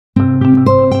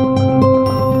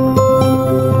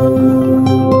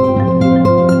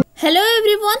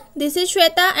this is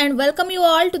Shweta and welcome you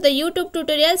all to the YouTube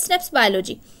tutorial Sneb'S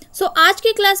Biology. So आज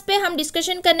की class पे हम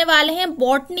discussion करने वाले हैं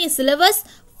botany syllabus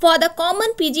for the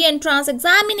common PG entrance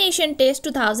examination test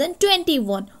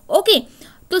 2021. Okay,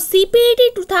 तो CPET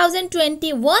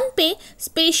 2021 पे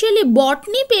स्पेशली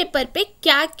बॉटनी पेपर पे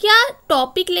क्या क्या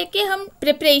टॉपिक लेके हम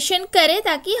प्रिपरेशन करें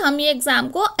ताकि हम ये एग्जाम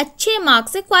को अच्छे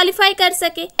मार्क्स से क्वालिफाई कर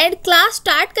सके. एंड क्लास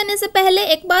स्टार्ट करने से पहले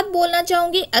एक बात बोलना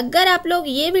चाहूँगी, अगर आप लोग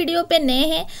ये वीडियो पे नए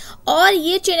हैं और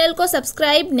ये चैनल को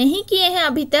सब्सक्राइब नहीं किए हैं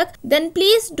अभी तक, then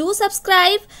please do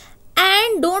subscribe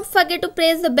and don't forget to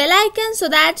press the bell icon so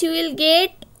that you will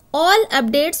get all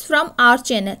updates from our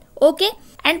channel. Okay,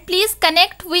 and please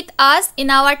connect with us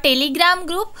in our telegram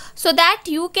group so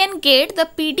that you can get the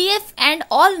PDF and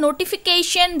all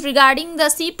notification regarding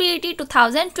the CPET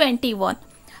 2021.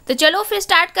 तो चलो फिर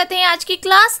start करते हैं आज की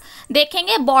class.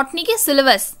 देखेंगे botany के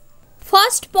syllabus.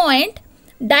 First point,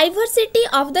 diversity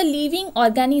of the living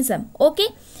organism. Okay,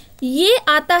 ये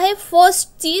आता है फर्स्ट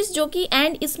चीज़ जो कि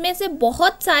एंड इसमें से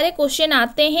बहुत सारे क्वेश्चन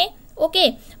आते हैं. ओके,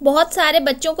 बहुत सारे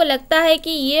बच्चों को लगता है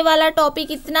कि ये वाला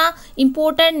टॉपिक इतना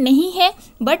इम्पोर्टेंट नहीं है,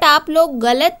 बट आप लोग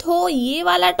गलत हो. ये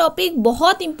वाला टॉपिक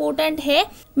बहुत इम्पोर्टेंट है.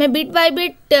 मैं बिट बाय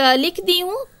बिट लिख दी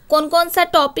हूँ कौन कौन सा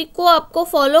टॉपिक को आपको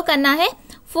फॉलो करना है.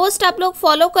 फर्स्ट आप लोग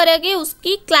फॉलो करेंगे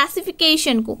उसकी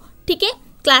क्लासिफिकेशन को. ठीक है,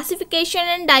 classification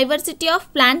and diversity of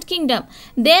plant kingdom.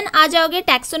 Then आ जाओगे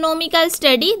taxonomical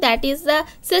study, that is the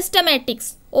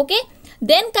systematics. Okay,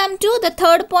 then come to the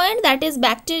third point, that is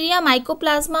bacteria,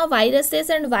 mycoplasma, viruses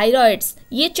and viroids.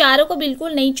 ये चारों को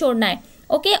बिल्कुल नहीं छोड़ना है.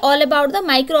 Okay, all about the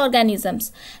micro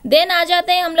organisms. Then आ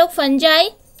जाते हैं हम लोग fungi,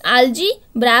 आल्जी,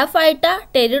 bryophyta,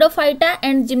 pteridophyta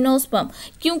and gymnosperm.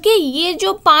 क्योंकि ये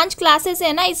जो 5 क्लासेस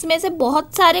है ना, इसमें से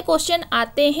बहुत सारे क्वेश्चन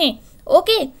आते हैं.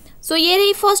 ओके, सो ये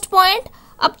रही फर्स्ट पॉइंट.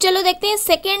 अब चलो देखते हैं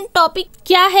सेकेंड टॉपिक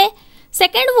क्या है.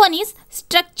 Second one is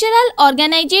structural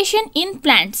organisation in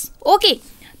plants. Okay,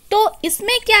 तो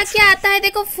इसमें क्या क्या आता है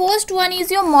देखो. First one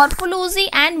is your morphology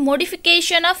and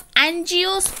modification of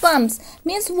angiosperms.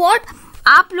 Means what,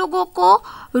 आप लोगों को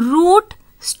root,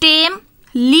 stem,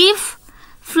 leaf,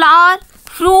 flower,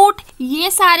 fruit, ये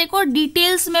सारे को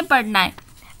डिटेल्स में पढ़ना है.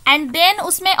 एंड देन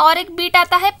उसमें और एक बीट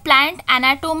आता है प्लांट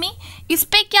एनाटोमी. इस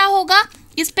पे क्या होगा,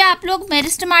 इस पे आप लोग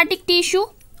meristematic tissue,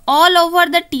 all over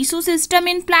the tissue system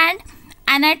in plant,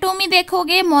 anatomy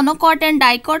देखोगे मोनोकॉट एंड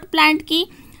डाइकॉट प्लांट की,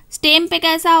 स्टेम पे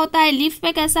कैसा होता है, लीफ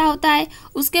पे कैसा होता है.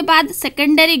 उसके बाद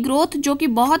सेकेंडरी ग्रोथ जो कि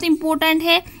बहुत इंपॉर्टेंट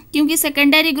है, क्योंकि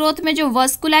सेकेंडरी ग्रोथ में जो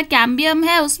वस्कुलर कैम्बियम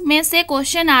है उसमें से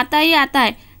क्वेश्चन आता ही आता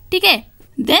है. ठीक है,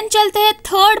 देन चलते हैं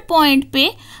थर्ड पॉइंट पे.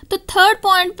 तो थर्ड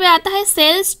पॉइंट पे आता है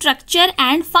cell structure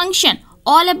and function,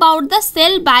 all about the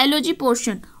cell biology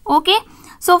portion. Okay,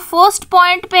 so first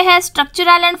point पे है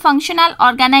structural and functional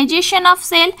organisation of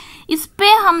cell. इस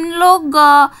पे हम लोग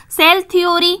सेल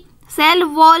थ्योरी, सेल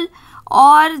वॉल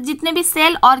और जितने भी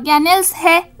सेल ऑर्गेनेल्स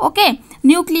है, okay,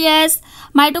 nucleus,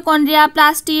 mitochondria,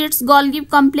 plastids, Golgi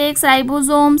complex,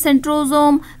 ribosome,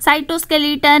 centrosome,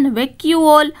 cytoskeleton,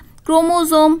 वैक्यूओल,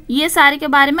 chromosome, ये सारे के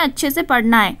बारे में अच्छे से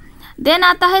पढ़ना है. देन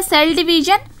आता है सेल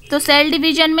डिवीजन. तो सेल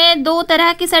डिवीजन में 2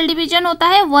 तरह की सेल डिवीजन होता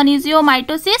है. One is your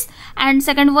mitosis and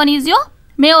second one is your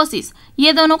meiosis.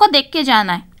 ये दोनों को देख के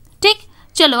जाना है. ठीक,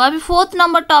 चलो अभी फोर्थ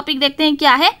नंबर टॉपिक देखते हैं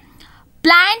क्या है.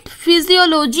 Plant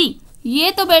physiology. ये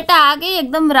तो बेटा आ गई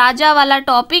एकदम राजा वाला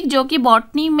टॉपिक जो कि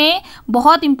बॉटनी में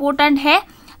बहुत इंपॉर्टेंट है.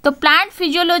 तो प्लांट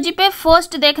फिजियोलॉजी पे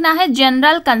फर्स्ट देखना है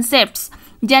general concepts.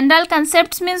 General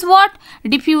concepts means what,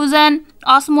 diffusion,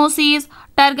 osmosis,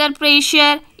 turgor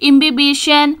pressure,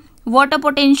 imbibition, water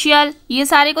potential, ये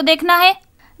सारे को देखना है.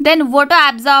 Then water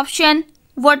absorption,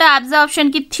 water absorption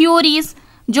की थ्योरीज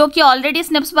जो कि ऑलरेडी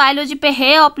स्नेप्स बायोलॉजी पे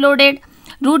है uploaded.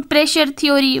 Root pressure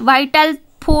theory, vital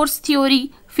force theory,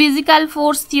 physical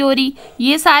force theory,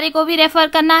 ये सारे को भी रेफर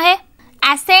करना है.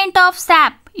 एसेंट ऑफ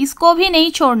सैप, इसको भी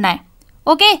नहीं छोड़ना है.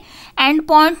 Okay, and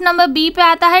point number B पे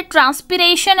आता है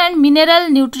ट्रांसपिरेशन एंड मिनरल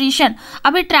न्यूट्रिशन.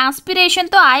 अभी ट्रांसपिरेशन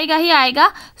तो आएगा ही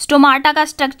आएगा, स्टोमाटा का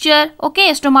स्ट्रक्चर,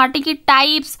 ओके, स्टोमाटा की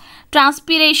टाइप्स,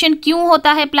 ट्रांसपिरेशन क्यों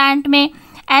होता है प्लांट में,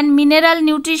 एंड मिनरल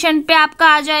न्यूट्रिशन पे आपका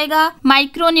आ जाएगा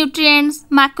micro nutrients,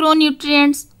 macro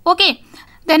nutrients. Okay,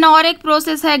 then और एक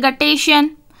प्रोसेस है गटेशन.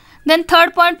 देन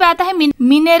थर्ड पॉइंट पे आता है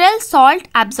मिनरल सॉल्ट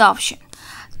एब्जॉर्प्शन.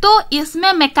 तो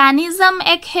इसमें मैकेनिज्म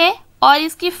एक है और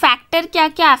इसकी फैक्टर क्या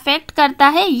क्या अफेक्ट करता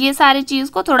है, ये सारी चीज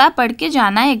को थोड़ा पढ़ के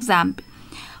जाना है एग्जाम पे.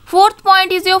 Fourth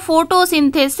point is your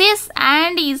photosynthesis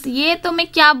and ये तो मैं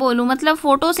क्या बोलूँ, मतलब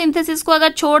फोटोसिंथेसिस को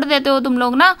अगर छोड़ देते हो तुम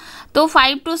लोग ना तो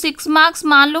 5 to 6 मार्क्स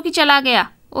मान लो कि चला गया.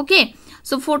 ओके,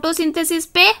 सो फोटोसिंथेसिस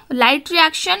पे light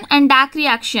reaction and dark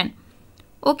reaction.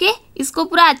 Okay, इसको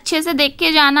पूरा अच्छे से देख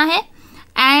के जाना है.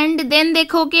 एंड देन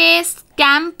देखोगे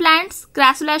कैम प्लांट्स,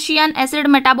 क्रैसुलेशियन एसिड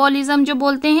मेटाबॉलिज्म जो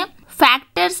बोलते हैं,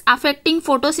 factors affecting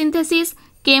photosynthesis,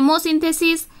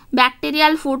 chemosynthesis,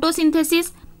 bacterial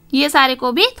photosynthesis, ये सारे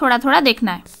को भी थोड़ा थोड़ा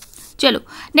देखना है। चलो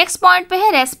नेक्स्ट पॉइंट पे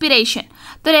है रेस्पिरेशन।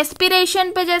 तो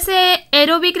रेस्पिरेशन पे जैसे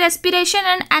aerobic respiration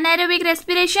and एनाएरोबिक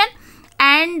respiration,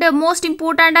 and most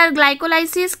important are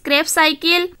glycolysis, Krebs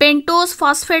cycle, pentose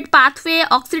phosphate pathway,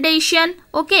 oxidation,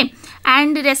 okay.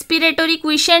 And respiratory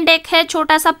question एक है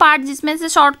छोटा सा पार्ट जिसमें से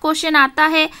शॉर्ट क्वेश्चन आता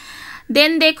है।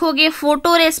 देन देखोगे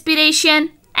फोटो रेस्पिरेशन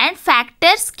एंड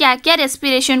फैक्टर्स क्या क्या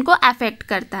रेस्पिरेशन को अफेक्ट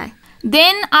करता है।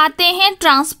 देन आते हैं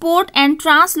transport and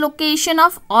translocation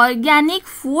of organic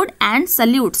food and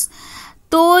salutes.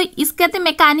 तो इसका तो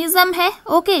मैकेनिज्म है,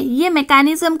 ओके, ये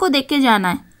मैकेनिज्म को देख के जाना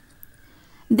है।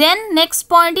 Then next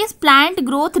point is plant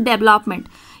growth development.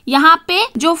 यहाँ पे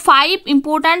जो 5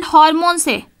 इंपॉर्टेंट हॉर्मोन्स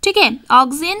है, ठीक है,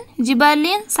 auxin,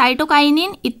 gibberellin,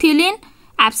 cytokinin, ethylene,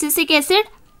 abscisic acid,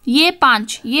 ये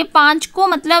पांच को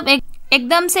मतलब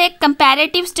एकदम से एक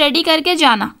कंपैरेटिव स्टडी करके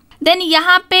जाना। देन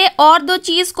यहाँ पे और 2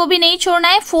 चीज को भी नहीं छोड़ना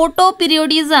है, फोटो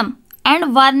पीरियोडिज्म एंड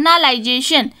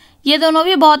वर्नालाइजेशन, ये दोनों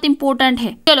भी बहुत इंपॉर्टेंट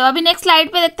है। चलो अभी नेक्स्ट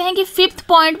स्लाइड पे देखते हैं कि 5th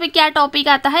पॉइंट पे क्या टॉपिक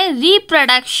आता है,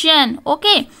 रिप्रोडक्शन,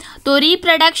 ओके। तो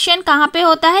रिप्रोडक्शन कहाँ पे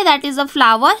होता है, दैट इज अ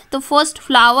फ्लावर। तो फर्स्ट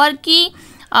फ्लावर की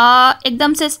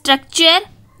एकदम से स्ट्रक्चर,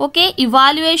 ओके,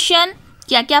 इवाल्युएशन,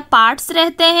 क्या क्या पार्ट्स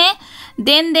रहते हैं।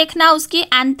 देन देखना उसकी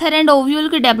एंथर एंड ओव्यूल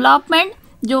की डेवलपमेंट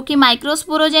जो कि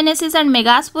माइक्रोस्पोरोजेनेसिस एंड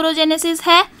मेगास्पोरोजेनेसिस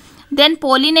है। देन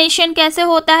पॉलिनेशन कैसे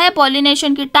होता है,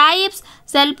 पॉलिनेशन की types,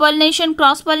 self pollination,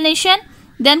 cross pollination.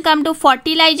 Then come to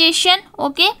fertilisation,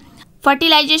 okay.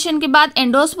 Fertilisation के बाद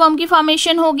एंडोस्पर्म की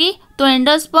फॉर्मेशन होगी, तो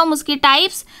एंडोस्पर्म उसकी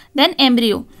टाइप्स। देन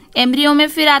एम्ब्रियो, एम्ब्रियो में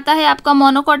फिर आता है आपका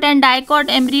monocot and dicot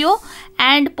embryo,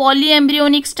 and poly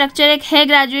embryonic structure एक है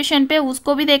ग्रेजुएशन पे,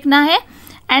 उसको भी देखना है।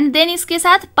 एंड देन इसके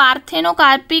साथ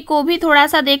पार्थेनोकार्पी को भी थोड़ा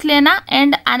सा देख लेना।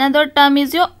 And another term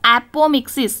is your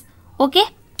apomixis, okay.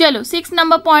 चलो 6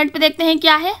 नंबर पॉइंट पे देखते हैं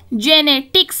क्या है,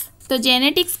 जेनेटिक्स। तो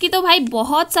जेनेटिक्स की तो भाई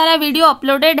बहुत सारा वीडियो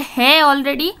अपलोडेड है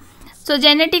ऑलरेडी। सो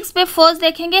जेनेटिक्स पे फर्स्ट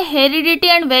देखेंगे हेरिडिटी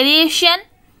एंड वेरिएशन।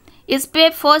 इस पे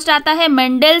फर्स्ट आता है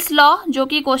मेंडल्स लॉ, जो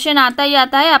कि क्वेश्चन आता ही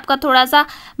आता है आपका, थोड़ा सा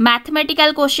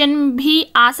मैथमेटिकल क्वेश्चन भी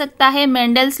आ सकता है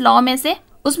मेंडल्स लॉ में से।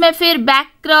 उसमें फिर back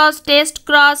cross, test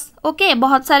cross, okay,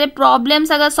 बहुत सारे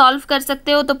प्रॉब्लम्स अगर सॉल्व कर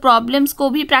सकते हो तो प्रॉब्लम्स को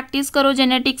भी प्रैक्टिस करो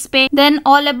जेनेटिक्स पे। Then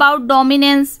all about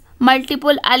dominance,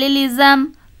 multiple allelism,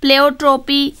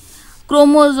 प्लेओट्रोपी,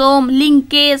 chromosome,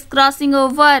 linkage, crossing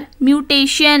over,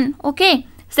 mutation, okay,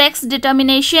 sex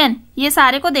determination, ये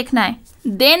सारे को देखना है।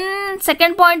 Then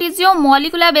second point is your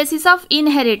molecular basis of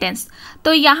inheritance.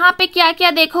 तो यहाँ पे क्या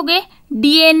क्या देखोगे,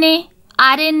 DNA,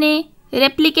 RNA,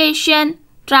 replication,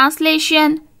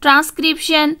 translation,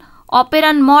 transcription,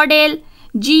 ऑपेरन model,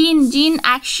 gene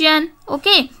action,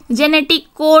 okay, genetic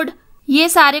code, ये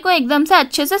सारे को एकदम से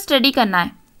अच्छे से स्टडी करना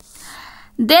है।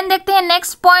 देन देखते हैं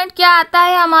नेक्स्ट पॉइंट क्या आता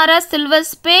है हमारा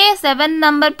सिलेबस पे, 7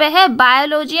 नंबर पे है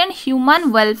biology and human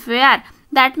welfare.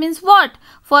 That means what,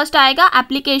 first आएगा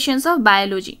एप्लीकेशंस ऑफ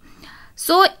बायोलॉजी।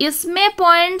 सो इसमें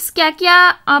पॉइंट्स क्या क्या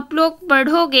आप लोग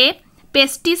पढ़ोगे,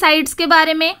 पेस्टिसाइड्स के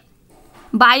बारे में,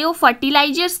 बायो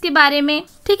फर्टिलाइजर्स के बारे में,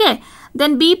 ठीक है।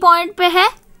 देन बी पॉइंट पे है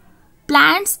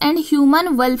प्लांट्स एंड ह्यूमन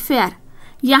वेलफेयर।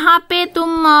 यहाँ पे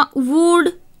तुम would,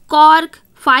 cork,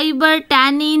 fibre,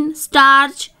 tannin,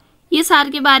 starch, ये सारे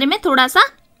के बारे में थोड़ा सा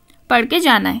पढ़ के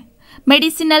जाना है।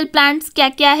 मेडिसिनल प्लांट्स क्या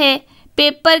क्या है,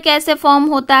 पेपर कैसे फॉर्म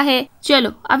होता है।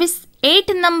 चलो अब इस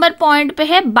 8 नंबर पॉइंट पे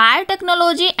है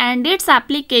बायोटेक्नोलॉजी एंड इट्स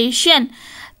एप्लीकेशन।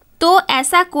 तो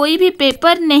ऐसा कोई भी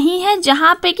पेपर नहीं है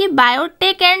जहाँ पे कि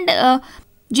बायोटेक एंड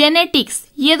जेनेटिक्स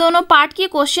ये दोनों पार्ट के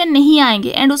क्वेश्चन नहीं आएंगे।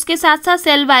 एंड उसके साथ साथ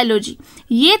सेल बायोलॉजी,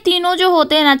 ये तीनों जो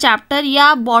होते हैं ना चैप्टर,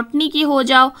 या बॉटनी की हो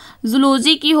जाओ,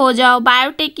 जूलॉजी की हो जाओ,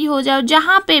 बायोटेक की हो जाओ,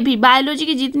 जहाँ पे भी बायोलॉजी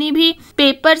की जितनी भी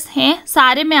पेपर्स हैं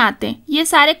सारे में आते हैं, ये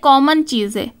सारे कॉमन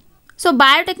चीज़ है। सो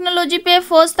बायोटेक्नोलॉजी पे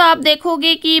फर्स्ट तो आप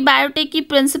देखोगे कि बायोटेक की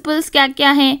प्रिंसिपल्स क्या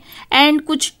क्या हैं, एंड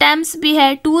कुछ टर्म्स भी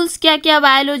है, टूल्स क्या क्या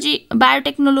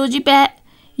बायोटेक्नोलॉजी पे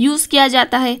यूज़ किया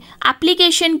जाता है,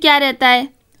 एप्लीकेशन क्या रहता है,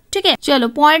 ठीक है। चलो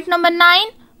point number 9,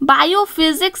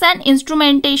 biophysics and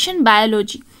instrumentation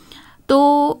biology.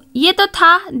 तो ये तो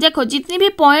था, देखो जितनी भी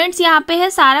पॉइंट्स यहाँ पे है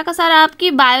सारा का सारा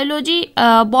आपकी बायोलॉजी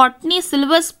बॉटनी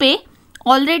सिलेबस पे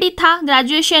ऑलरेडी था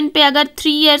ग्रेजुएशन पे। अगर 3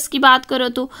 इयर्स की बात करो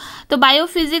तो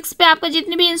बायोफिजिक्स पे आपका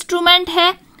जितने भी इंस्ट्रूमेंट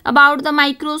है, अबाउट द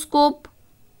माइक्रोस्कोप,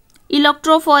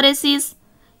 इलेक्ट्रोफोरेसिस,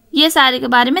 ये सारे के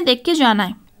बारे में देख के जाना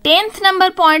है। 10th नंबर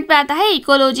पॉइंट पे आता है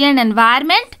इकोलॉजी एंड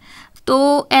एनवायरनमेंट।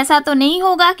 तो ऐसा तो नहीं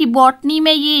होगा कि बॉटनी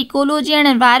में ये इकोलॉजी एंड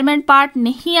एनवायरनमेंट पार्ट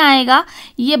नहीं आएगा,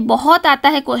 ये बहुत आता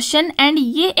है क्वेश्चन। एंड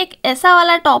ये एक ऐसा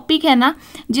वाला टॉपिक है ना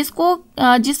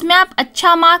जिसमें आप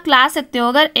अच्छा मार्क ला सकते हो।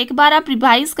 अगर एक बार आप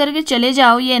रिवाइज करके चले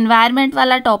जाओ ये एनवायरनमेंट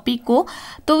वाला टॉपिक को,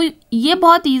 तो ये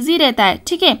बहुत ईजी रहता है,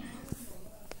 ठीक है।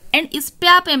 एंड इस पे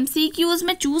आप MCQs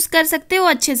में चूज कर सकते हो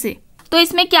अच्छे से। तो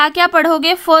इसमें क्या क्या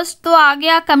पढ़ोगे, फर्स्ट तो आ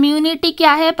गया कम्युनिटी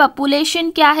क्या है, पॉपुलेशन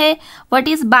क्या है, what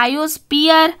is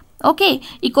biosphere, okay,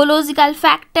 ecological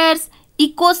factors,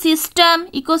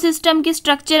 ecosystem की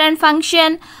structure and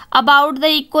function, about the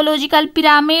ecological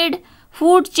pyramid,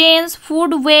 food chains,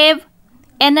 food web,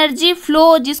 energy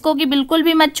flow जिसको कि बिल्कुल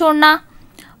भी मत छोड़ना,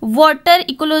 वाटर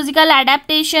इकोलॉजिकल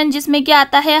एडेप्टेशन जिसमें क्या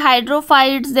आता है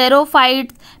hydrophytes,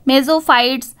 xerophytes,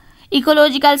 मेसोफाइट्स,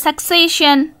 ecological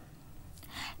succession.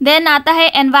 Then आता है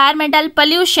एनवायरमेंटल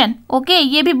पोल्यूशन, ओके,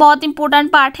 ये भी बहुत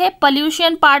इंपॉर्टेंट पार्ट है,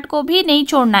 पोल्यूशन पार्ट को भी नहीं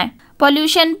छोड़ना है।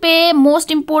 पोल्यूशन पे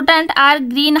most important are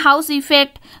green house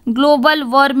effect, global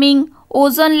warming,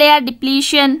 ozone layer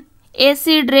depletion,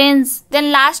 acid rains.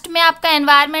 Then last में आपका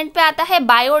एनवायरनमेंट पे आता है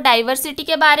बायोडाइवर्सिटी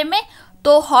के बारे में।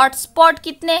 तो हॉटस्पॉट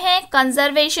कितने हैं,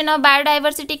 कंजर्वेशन ऑफ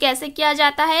बायोडाइवर्सिटी कैसे किया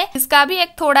जाता है, इसका भी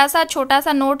एक थोड़ा सा छोटा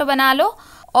सा नोट बना लो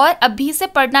और अभी से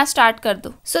पढ़ना स्टार्ट कर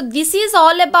दो। So this is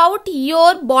all about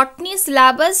your botany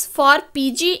syllabus for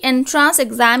PG entrance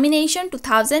examination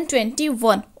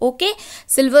 2021। Okay,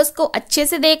 syllabus को अच्छे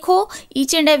से देखो,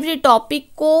 ईच एंड एवरी टॉपिक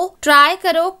को ट्राई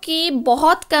करो कि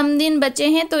बहुत कम दिन बचे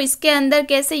हैं तो इसके अंदर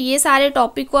कैसे ये सारे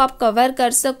टॉपिक को आप कवर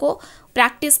कर सको।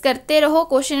 प्रैक्टिस करते रहो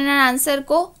क्वेश्चन एंड आंसर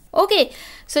को। ओके,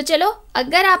 सो चलो,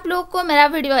 अगर आप लोग को मेरा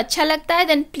वीडियो अच्छा लगता है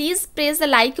then please press the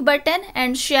like button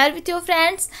and share with your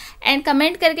friends and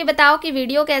comment करके बताओ कि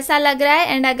वीडियो कैसा लग रहा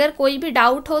है। एंड अगर कोई भी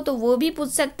डाउट हो तो वो भी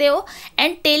पूछ सकते हो।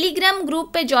 एंड टेलीग्राम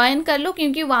ग्रुप पे ज्वाइन कर लो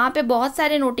क्योंकि वहाँ पे बहुत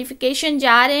सारे नोटिफिकेशन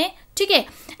जा रहे हैं, ठीक है।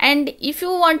 And if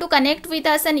you want to connect with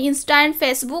us on Insta and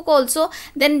Facebook also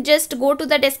then just go to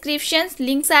the description,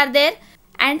 links are there.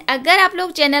 And अगर आप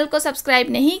लोग चैनल को सब्सक्राइब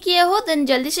नहीं किए हो देन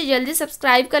जल्दी से जल्दी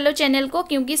सब्सक्राइब कर लो चैनल को,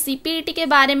 क्योंकि CPET के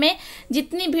बारे में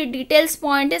जितनी भी डिटेल्स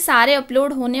पॉइंट है सारे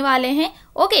अपलोड होने वाले हैं।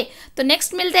 ओके, तो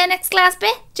नेक्स्ट मिलते हैं नेक्स्ट क्लास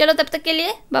पे। चलो तब तक के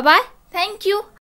लिए बाय बाय, थैंक यू।